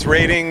 and part of it's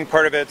rating,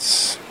 part of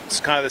it's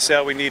kind of the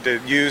sail we need to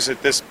use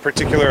at this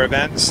particular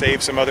event,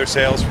 save some other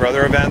sails for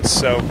other events.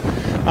 So,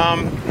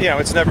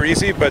 it's never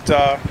easy, but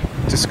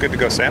just good to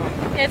go sailing.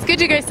 Yeah, it's good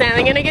to go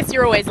sailing, and I guess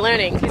you're always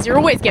learning because you're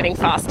always getting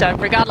faster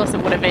regardless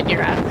of what event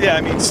you're at.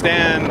 Yeah,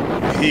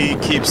 Stan, he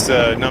keeps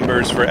the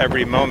numbers for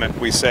every moment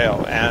we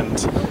sail, and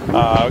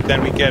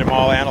then we get them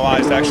all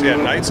analyzed actually at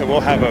night, so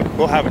we'll have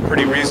a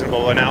pretty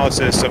reasonable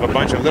analysis of a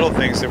bunch of little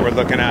things that we're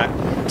looking at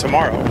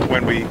tomorrow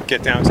when we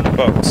get down to the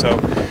boat. So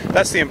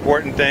that's the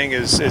important thing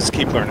is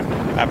keep learning.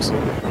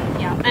 Absolutely.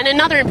 Yeah, and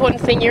another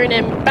important thing, you're an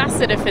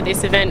ambassador for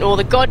this event, or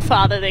the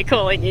godfather they're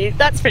calling you.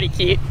 That's pretty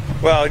cute.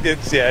 Well,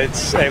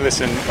 hey,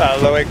 listen,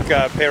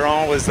 Loic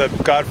Perron was the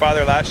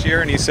godfather last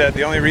year, and he said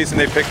the only reason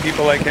they pick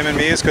people like him and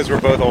me is because we're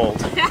both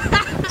old.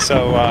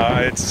 So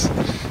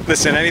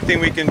listen, anything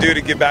we can do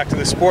to give back to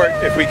the sport,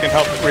 if we can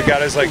help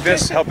regattas like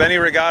this, help any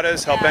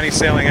regattas, help any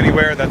sailing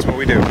anywhere, that's what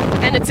we do.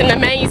 And it's an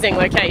amazing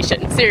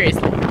location,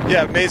 seriously.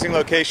 Yeah, amazing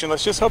location.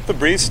 Let's just hope the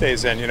breeze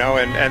stays in,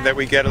 and that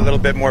we get a little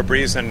bit more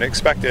breeze than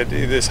expected.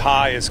 This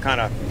high is kind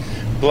of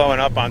blowing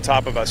up on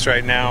top of us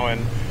right now,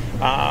 and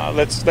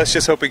let's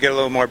just hope we get a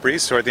little more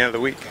breeze toward the end of the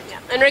week. Yeah.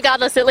 And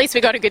regardless, at least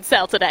we got a good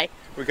sail today.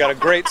 We got a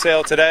great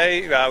sail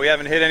today. We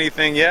haven't hit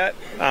anything yet.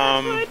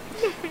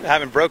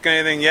 Haven't broken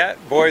anything yet.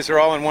 Boys are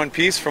all in one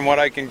piece from what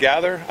I can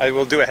gather. I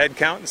will do a head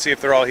count and see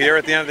if they're all here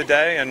at the end of the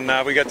day, and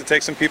we got to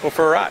take some people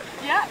for a ride.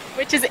 Yeah,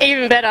 which is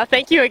even better.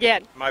 Thank you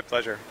again. My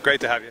pleasure.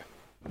 Great to have you.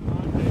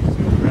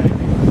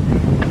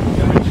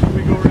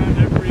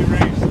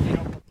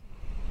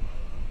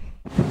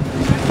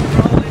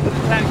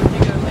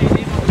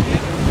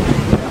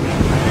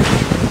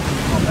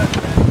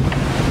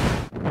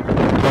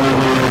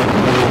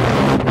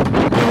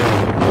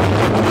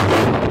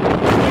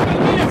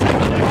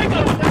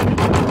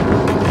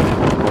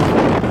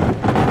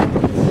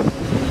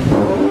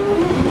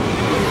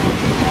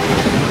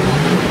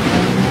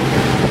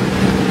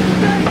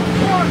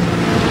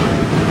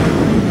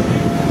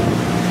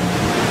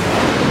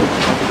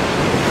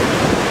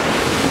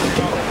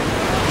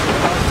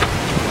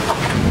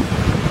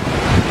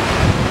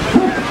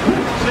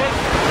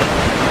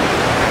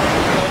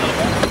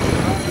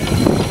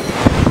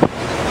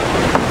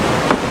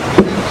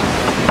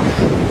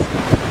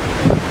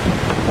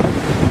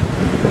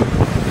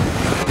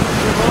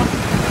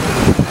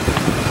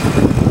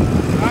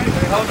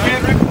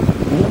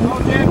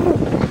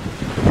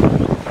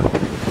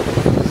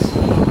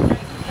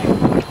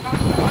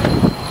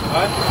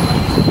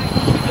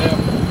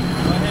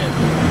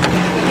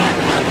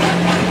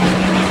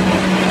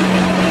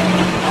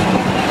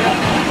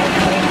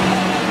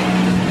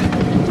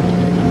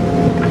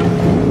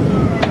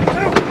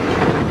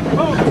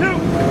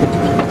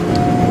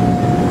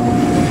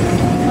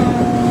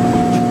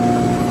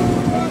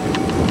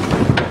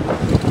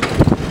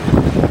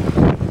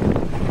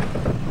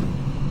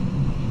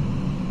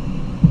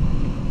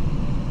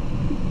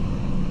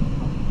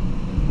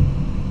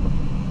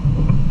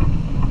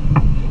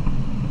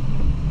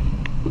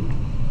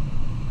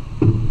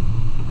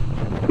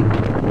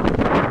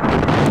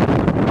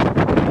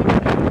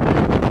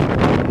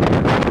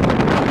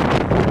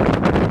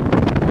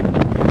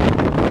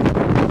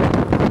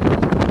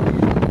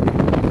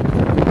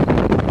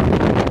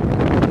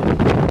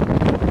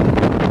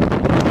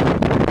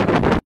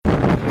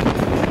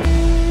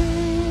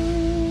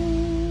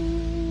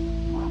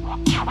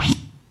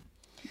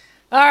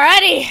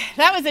 Alrighty,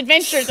 that was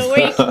Adventure of the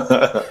Week.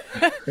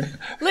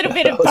 Little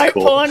bit of boat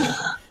porn.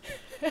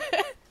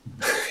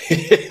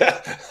 Yeah.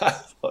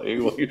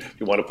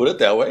 You want to put it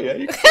that way? Yeah,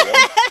 you can say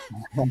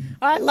that.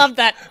 I love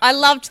that. I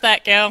loved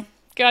that girl.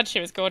 God,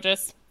 she was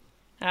gorgeous.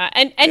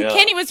 And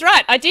Kenny was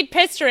right. I did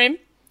pester him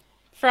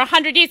for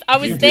 100 years. I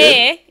was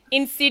there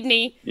in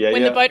Sydney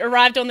when the boat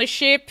arrived on the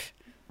ship.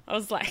 I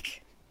was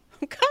like,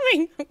 I'm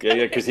coming. Yeah,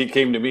 because he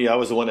came to me. I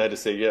was the one that had to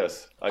say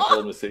yes. I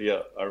told him to say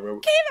yeah. I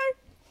remember. Kimo.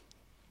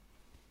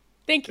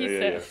 Thank you,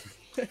 sir.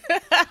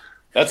 Yeah.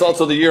 That's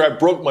also the year I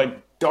broke my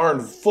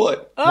darn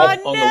foot on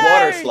the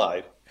water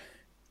slide.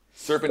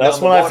 Surfing That's down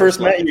the when I water first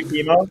slide. met you,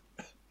 Kimo. When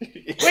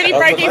he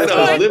broke his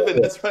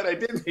foot? That's right. I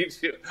did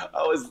meet you.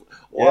 I was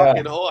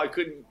walking home. I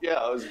couldn't. Yeah,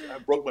 I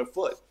broke my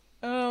foot.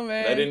 Oh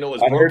man! And I didn't know it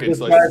was broken,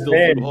 so I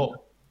still flew home.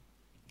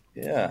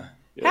 Yeah.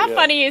 How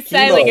funny is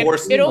sailing?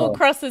 It all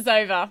crosses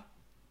over.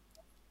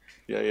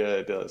 Yeah,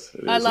 it does.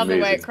 I love the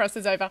way it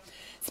crosses over.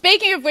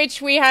 Speaking of which,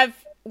 we have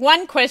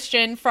one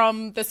question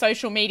from the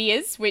social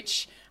medias,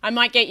 which I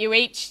might get you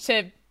each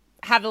to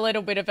have a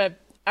little bit of a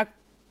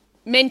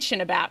mention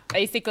about,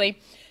 basically.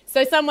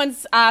 So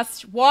someone's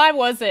asked, why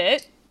was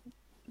it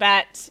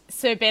that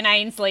Sir Ben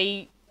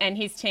Ainslie and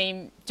his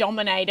team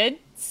dominated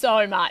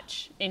so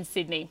much in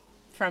Sydney,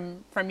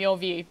 from your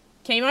view?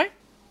 Kimo?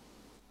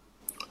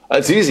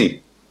 It's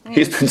easy.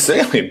 He's been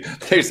sailing.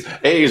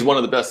 He's one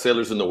of the best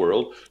sailors in the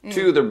world.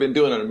 2, they've been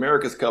doing an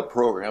America's Cup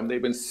program.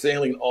 They've been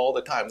sailing all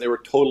the time. They were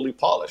totally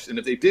polished. And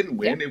if they didn't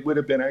win, it would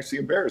have been actually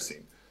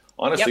embarrassing.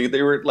 Honestly,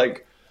 they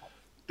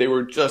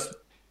were just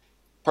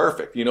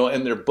perfect,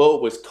 and their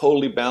boat was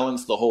totally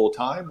balanced the whole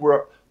time.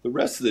 Where the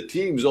rest of the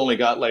teams only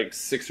got like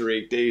 6 or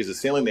 8 days of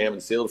sailing. They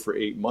haven't sailed for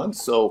 8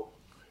 months. So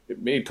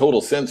it made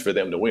total sense for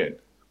them to win.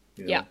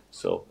 Yeah.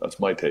 So that's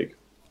my take.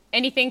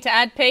 Anything to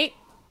add, Pete?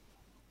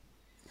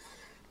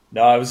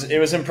 No, it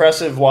was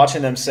impressive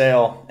watching them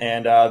sail,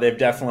 and they've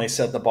definitely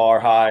set the bar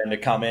high, and to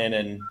come in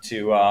and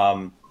to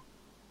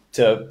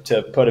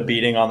put a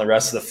beating on the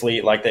rest of the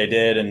fleet like they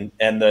did,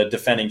 and the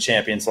defending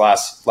champions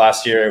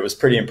last year, it was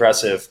pretty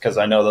impressive because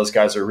I know those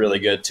guys are really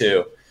good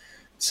too.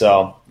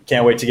 So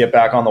can't wait to get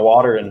back on the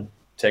water and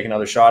take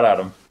another shot at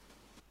them.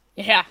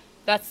 Yeah,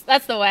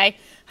 that's the way.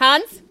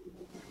 Hans?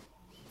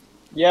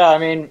 Yeah, I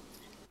mean,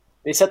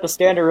 they set the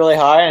standard really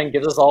high and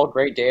gives us all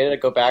great data to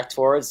go back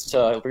towards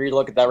to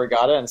relook at that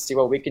regatta and see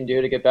what we can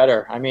do to get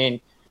better. I mean,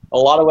 a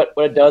lot of what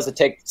it does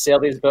to sail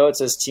these boats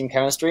is team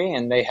chemistry,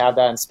 and they have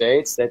that in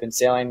spades. They've been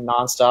sailing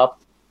nonstop,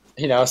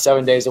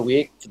 7 days a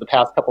week for the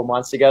past couple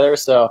months together.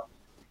 So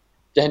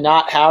to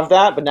not have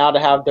that, but now to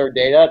have their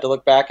data to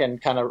look back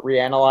and kind of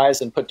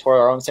reanalyze and put toward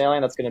our own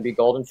sailing, that's going to be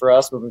golden for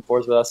us moving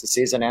forward with us this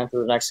season and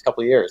through the next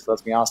couple of years. So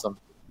that's going to be awesome.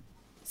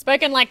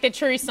 Spoken like the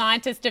true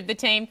scientist of the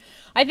team.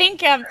 I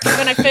think when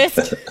I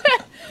first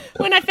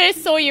when I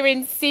first saw you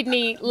in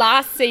Sydney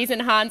last season,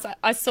 Hans,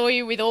 I saw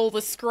you with all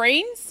the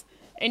screens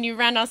and you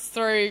ran us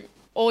through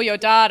all your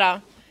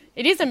data.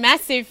 It is a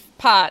massive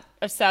part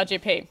of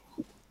SailGP.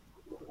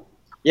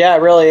 Yeah,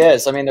 it really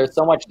is. I mean, there's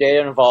so much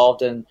data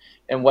involved in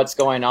what's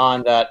going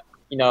on that,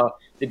 the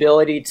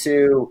ability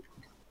to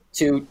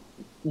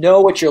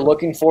know what you're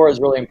looking for is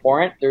really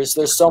important.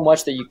 There's so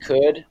much that you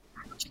could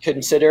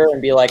consider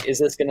and be like, is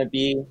this going to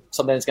be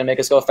something that's going to make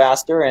us go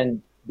faster,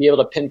 and be able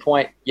to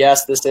pinpoint,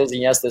 yes, this is, and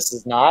yes, this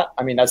is not.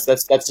 I mean, that's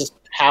just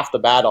half the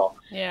battle.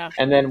 Yeah.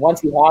 And then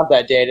once you have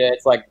that data,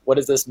 it's like, what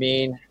does this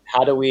mean?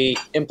 How do we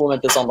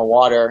implement this on the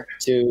water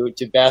to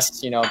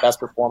best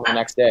perform the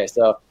next day?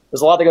 So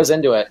there's a lot that goes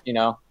into it.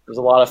 There's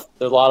a lot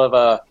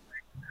of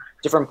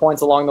different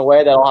points along the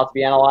way that'll have to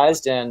be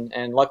analyzed, and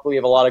luckily we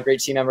have a lot of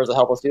great team members that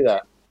help us do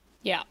that.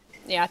 Yeah.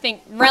 I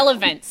think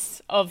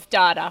relevance of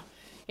data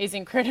is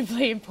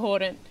incredibly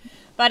important.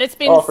 But it's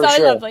been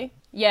lovely.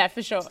 Yeah,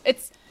 for sure.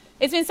 It's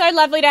been so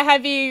lovely to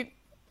have you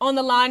on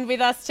the line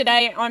with us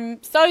today.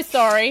 I'm so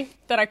sorry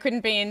that I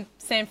couldn't be in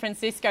San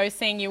Francisco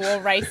seeing you all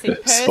race in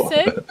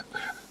person.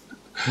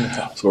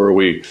 So are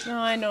we.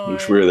 I know.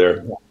 Wish we were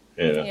there.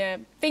 Yeah.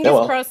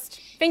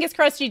 Fingers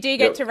crossed you do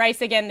get to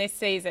race again this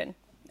season.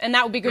 And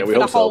that will be good for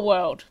the whole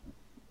world.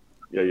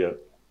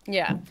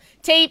 Yeah.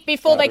 T,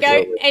 before they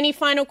go, any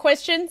final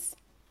questions?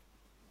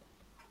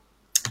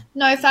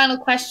 No final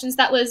questions.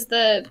 That was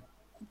the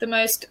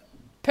most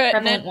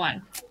prevalent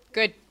one.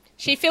 Good.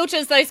 She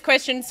filters those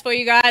questions for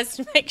you guys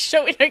to make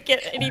sure we don't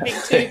get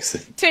anything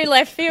too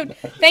left field.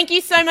 Thank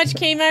you so much,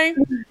 Kimo.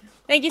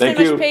 Thank you so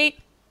much, Pete.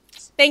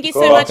 Thank you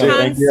so much,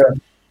 Hans.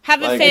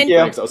 Have a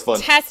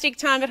fantastic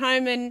time at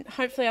home, and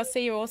hopefully I'll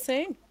see you all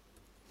soon.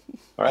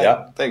 All right.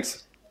 Yeah.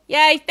 Thanks.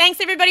 Yay. Thanks,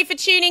 everybody, for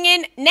tuning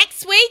in.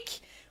 Next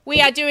week,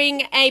 we are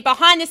doing a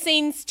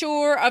behind-the-scenes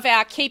tour of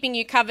our Keeping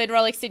You Covered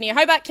Rolex Sydney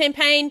Hobart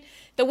campaign.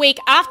 The week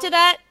after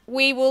that,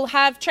 we will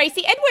have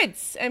Tracy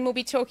Edwards, and we'll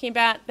be talking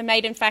about the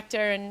maiden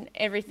factor and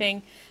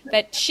everything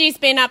that she's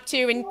been up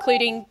to,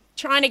 including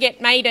trying to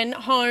get maiden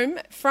home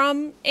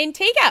from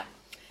Antigua.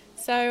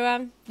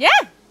 So,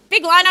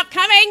 big lineup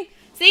coming.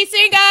 See you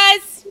soon,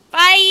 guys.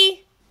 Bye.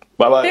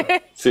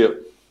 Bye-bye. See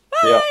you.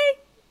 Bye.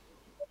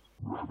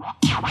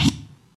 Yeah.